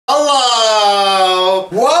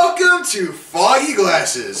to Foggy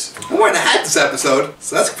Glasses. I'm wearing a hat this episode,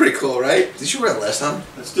 so that's pretty cool, right? Did you wear it last time?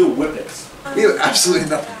 Let's do whippets. We have absolutely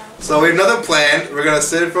nothing. So we have another plan. We're gonna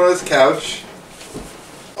sit in front of this couch.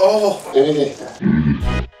 Oh.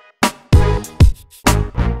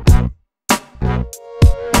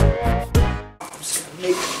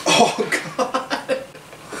 Oh God.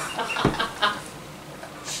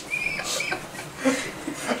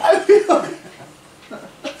 I feel like...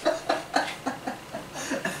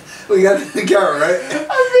 We got the camera, right?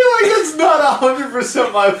 I feel like it's not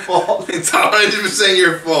 100% my fault. It's 100%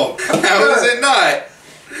 your fault. How is it not?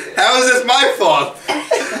 How is this my fault?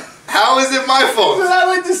 How is it my fault? Because I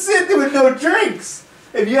went to sit there with no drinks.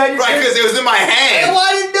 If you had your Right, because it was in my hand. Well,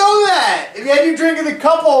 I didn't know that. If you had your drink in the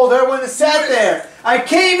cup holder, I wouldn't have sat there. I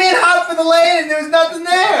came in hot for the land and there was nothing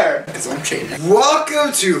there. It's on changing.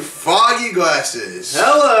 Welcome to Foggy Glasses.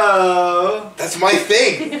 Hello. That's my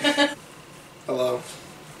thing. Hello.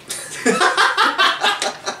 I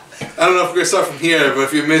don't know if we're gonna start from here, but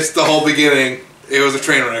if you missed the whole beginning, it was a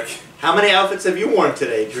train wreck. How many outfits have you worn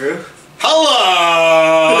today, Drew?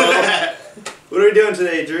 Hello! What are we doing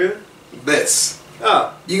today, Drew? This.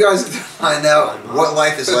 Oh. You guys have to find out what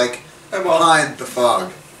life is like behind the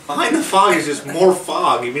fog. Behind the fog is just more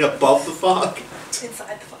fog. You mean above the fog?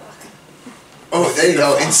 Inside the fog. Oh, there you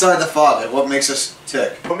go. Inside the fog. Like what makes us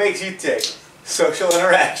tick? What makes you tick? Social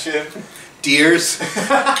interaction. Deers.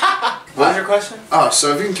 What was your question? Oh,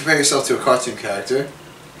 so if you can compare yourself to a cartoon character,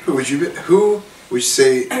 who would you be? Who would you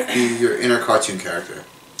say be your inner cartoon character?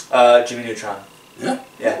 Jimmy Neutron. Yeah.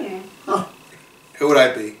 Yeah. Huh. Who would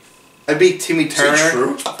I be? I'd be Timmy Turner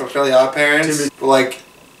true? from Fairly Odd Parents. But like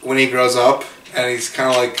when he grows up and he's kind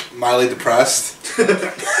of like mildly depressed. Are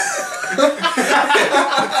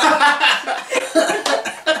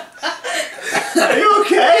you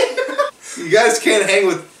okay? You guys can't hang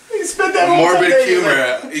with You spent that whole morbid time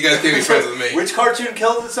humor. You guys can't be friends with me. Which cartoon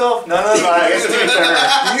killed itself? None of that. I guess Timmy Turner.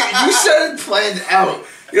 You said it planned out.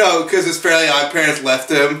 You know, because his Fairly Odd Parents left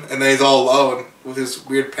him, and then he's all alone with his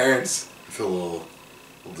weird parents. I feel a little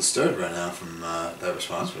disturbed right now from that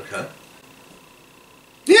response, but okay.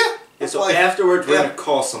 Yeah. Yeah, so afterwards we're gonna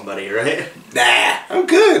call somebody, right? Nah, I'm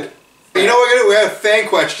good. You know what we're gonna do? We have fan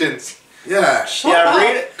questions. Yeah. Yeah,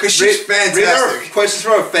 read it. Because she's Read our fantastic. questions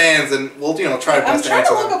from our fans, and we'll try to I'm best trying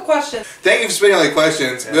answer to look them. up questions. Thank you for spending all the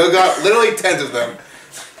questions. Yeah. We got literally 10 of them.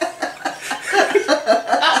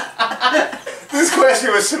 This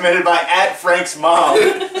question was submitted by @Frank's mom.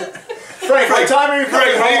 Frank, what time are you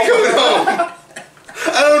coming When are you home? coming home?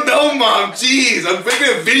 I don't know, Mom. Jeez, I'm making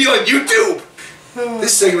a video on YouTube.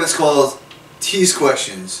 This segment's called T's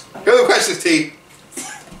Questions. Here are the questions, T.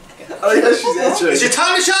 Oh yeah, she's answering. It's your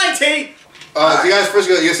time to shine, T! You guys first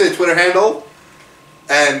go. You say Twitter handle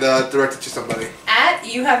and direct it to somebody.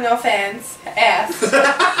 You have no fans. Ask.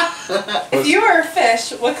 If you were a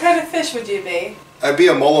fish, what kind of fish would you be? I'd be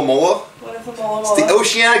a mola mola. What is a mola It's the mola?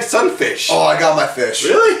 oceanic sunfish. Oh, I got my fish.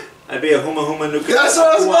 Really? I'd be a huma huma nuka. That's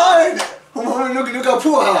what was mine. Nuka nuka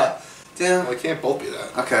puha. Damn. Well, I can't both be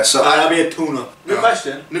that. Okay, so I'd be a tuna. Good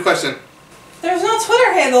question. New question. There's no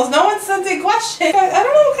Twitter handles. No one sent in questions. I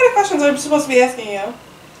don't know what kind of questions I'm supposed to be asking you.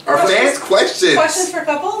 Our fans' questions. Questions for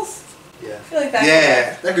couples? Yeah. I feel like that.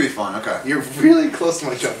 Yeah. that could be fun. Okay. You're really close to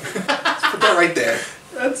my junk. Let's put that right there.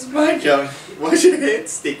 That's my junk. Why's your hand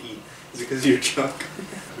sticky? Is it because of your junk?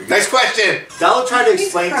 Next question. Donald tried to He's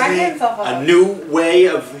explain to cracking me himself up. a new way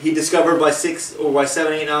of he discovered by 6 or by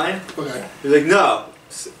 7, 8, 9. Okay. He's like, no.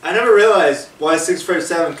 I never realized why 6 is afraid of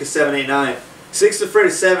 7 because 7, 8, 9. 6 is afraid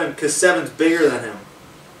of 7 because 7's bigger than him.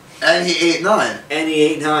 And he ate 9. And he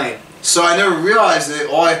 8, 9. So I never realized it.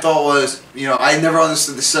 All I thought was, I never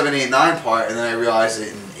understood the 7, 8, 9 part, and then I realized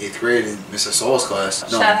it in 8th grade in Miss Isola's class.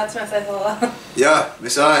 No. Shout out to Miss Isola. Yeah,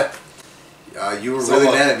 Miss I. You were really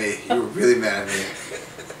Solo. mad at me. You were really mad at me.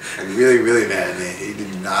 Really, really mad at me. You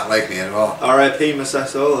did not like me at all. R.I.P. Miss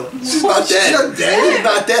Isola. She's not dead. She's not dead. She's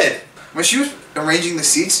not dead. When she was arranging the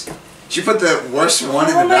seats, she put the worst one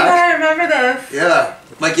in Oh the my god, back. I remember this. Yeah.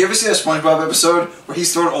 Like, you ever see that SpongeBob episode where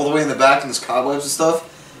he's thrown all the way in the back and there's cobwebs and stuff?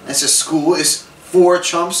 And it says school is 4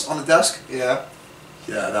 chumps on the desk? Yeah.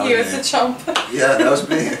 Yeah, that You was was me. a chump. Yeah, that was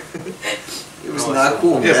me. It was not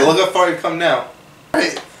cool, man. Yeah, but look how far you've come now.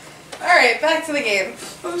 Right. Alright, back to the game.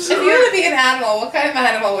 If you were to be an animal, what kind of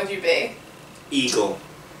animal would you be? Eagle.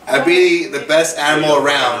 I'd be the best animal You know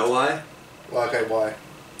around. why? Well, okay, why?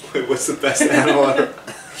 Wait, what's the best animal ever?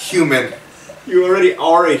 Human. You already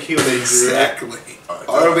are a human, Drew. Exactly.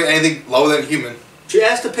 I don't be anything lower than human. She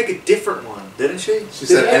asked to pick a different one, didn't she? She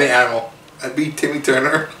said any animal. I'd be Timmy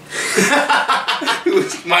Turner. Who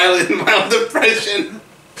was mild depression.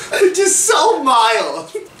 Just so mild.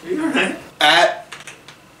 Are you alright?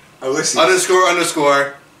 Ulysses.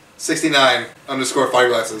 __ 69 _ Foggy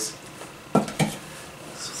Glasses.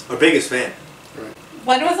 Our biggest fan.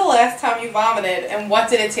 When was the last time you vomited, and what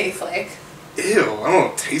did it taste like? Ew, I don't know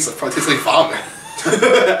what it tastes like. Probably tastes like vomit.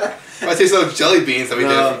 Probably tastes like those jelly beans that we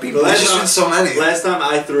did from people. There's just been so many. Last time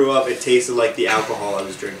I threw up, it tasted like the alcohol I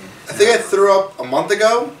was drinking. I think I threw up a month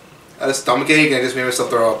ago. I had a stomachache and I just made myself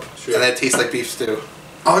throw up. Sure. And it tastes like beef stew.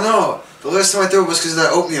 Oh no! The last time I threw up was because of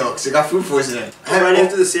that oatmeal, because I got food poisoning. Right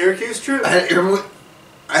after the Syracuse trip? I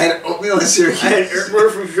had oatmeal in Syracuse. I had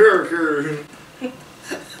Ertmer from Syracuse.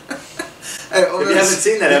 If you haven't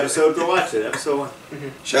seen that episode, go watch it. Episode 1.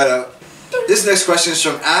 Shout out. This next question is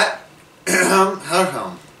from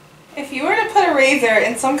 @Helcom. If you were to put a razor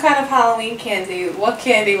in some kind of Halloween candy, what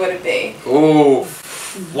candy would it be? Ooh.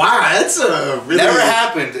 Wow, that's a really... Never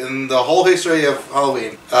happened in the whole history of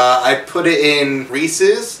Halloween. I put it in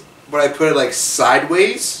Reese's, but I put it like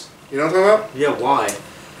sideways. You know what I'm talking about? Yeah, why?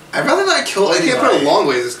 I'd rather not kill Well, I anybody. can't put it long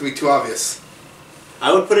ways. It's going to be too obvious.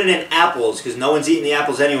 I would put it in apples, because no one's eating the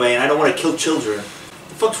apples anyway, and I don't want to kill children. What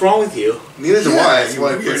the fuck's wrong with you? Neither do Yeah, I. That's you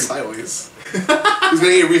why I put it weird. sideways. He's going to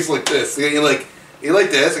eat a Reese like this. He's going to eat like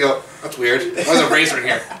this. I go, that's weird. Why is a razor in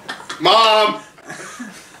here? Mom!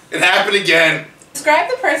 It happened again. Describe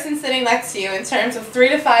the person sitting next to you in terms of 3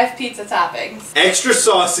 to 5 pizza toppings. Extra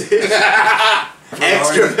sausage.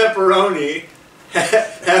 Extra pepperoni.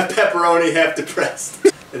 Half pepperoni, half depressed.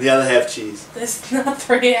 And the other half cheese. There's not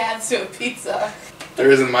 3 halves to a pizza. There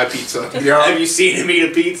isn't my pizza. Have you seen him eat a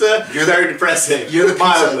pizza? You're very depressing. You're the pizza.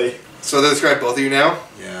 Mildly. So to describe both of you now,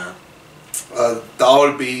 Yeah. that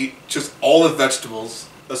would be just all the vegetables.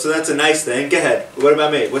 Oh, so that's a nice thing. Go ahead. What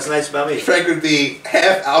about me? What's nice about me? Frank would be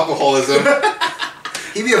half alcoholism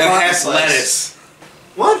He'd be a and vodka half slice. lettuce.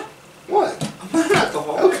 What? What? I'm not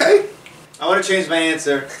alcoholic. Okay. I want to change my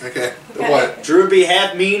answer. Okay. Okay. What? Drew would be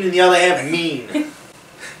half mean and the other half mean.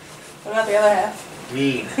 What about the other half?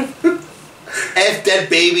 Mean. Half dead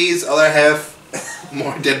babies, other half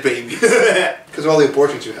more dead babies. Because of all the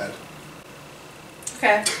abortions you had.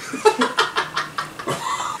 Okay.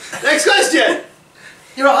 Next question!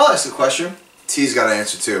 You know, I'll ask the question. T's got to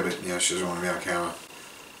answer too, but she doesn't want to be on camera.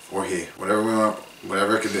 Or he. Whatever we want.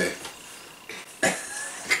 Whatever it could be.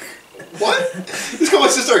 What? This guy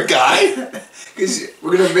wants to start a guy? Because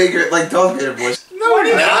we're going to make it like Darth Vader voice. No,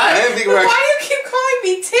 we're not. I didn't think we're Why actually... do you keep calling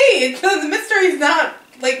me T? Because the mystery's not,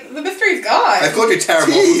 the mystery's gone. I called you Tara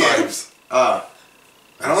multiple T. times. I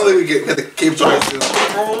I don't think we had the capability.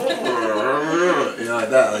 like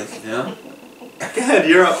that, God,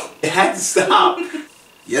 you're up. It had to stop.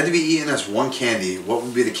 You had to be eating as one candy. What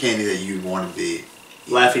would be the candy that you'd want to be?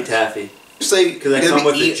 Laffy Taffy. Say, 'Cause I you gotta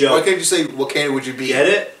come be with a joke. Why can't you say, what candy would you be? Get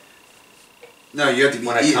it? No, you have to be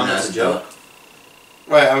When I eating come as as a joke.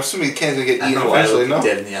 Right, I'm assuming the candy's gonna get eaten eventually, no?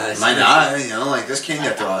 Dead in the eyes. Might not, like this candy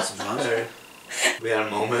after all sometimes. Alright. We had a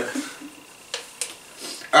moment.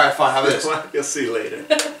 Alright, fine, how about this? You'll see later.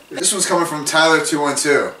 This one's coming from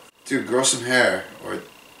Tyler212. Dude, grow some hair or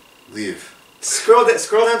leave. Scroll down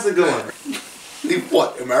to the good one. Leave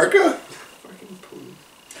what? America?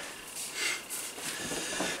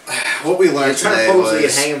 What we He's learned trying today to pose so he can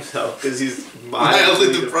was... hang himself because he's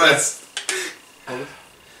Mildly depressed.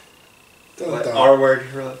 R word.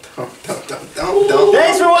 Don't.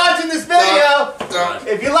 Thanks for watching this video. Don't.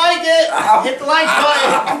 If you like it, hit the like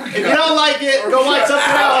button. If you don't like it, go watch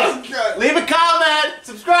something else. Leave a comment.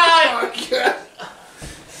 Subscribe.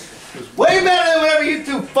 Way better than whatever you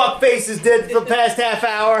two fuck faces did for the past half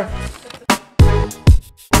hour.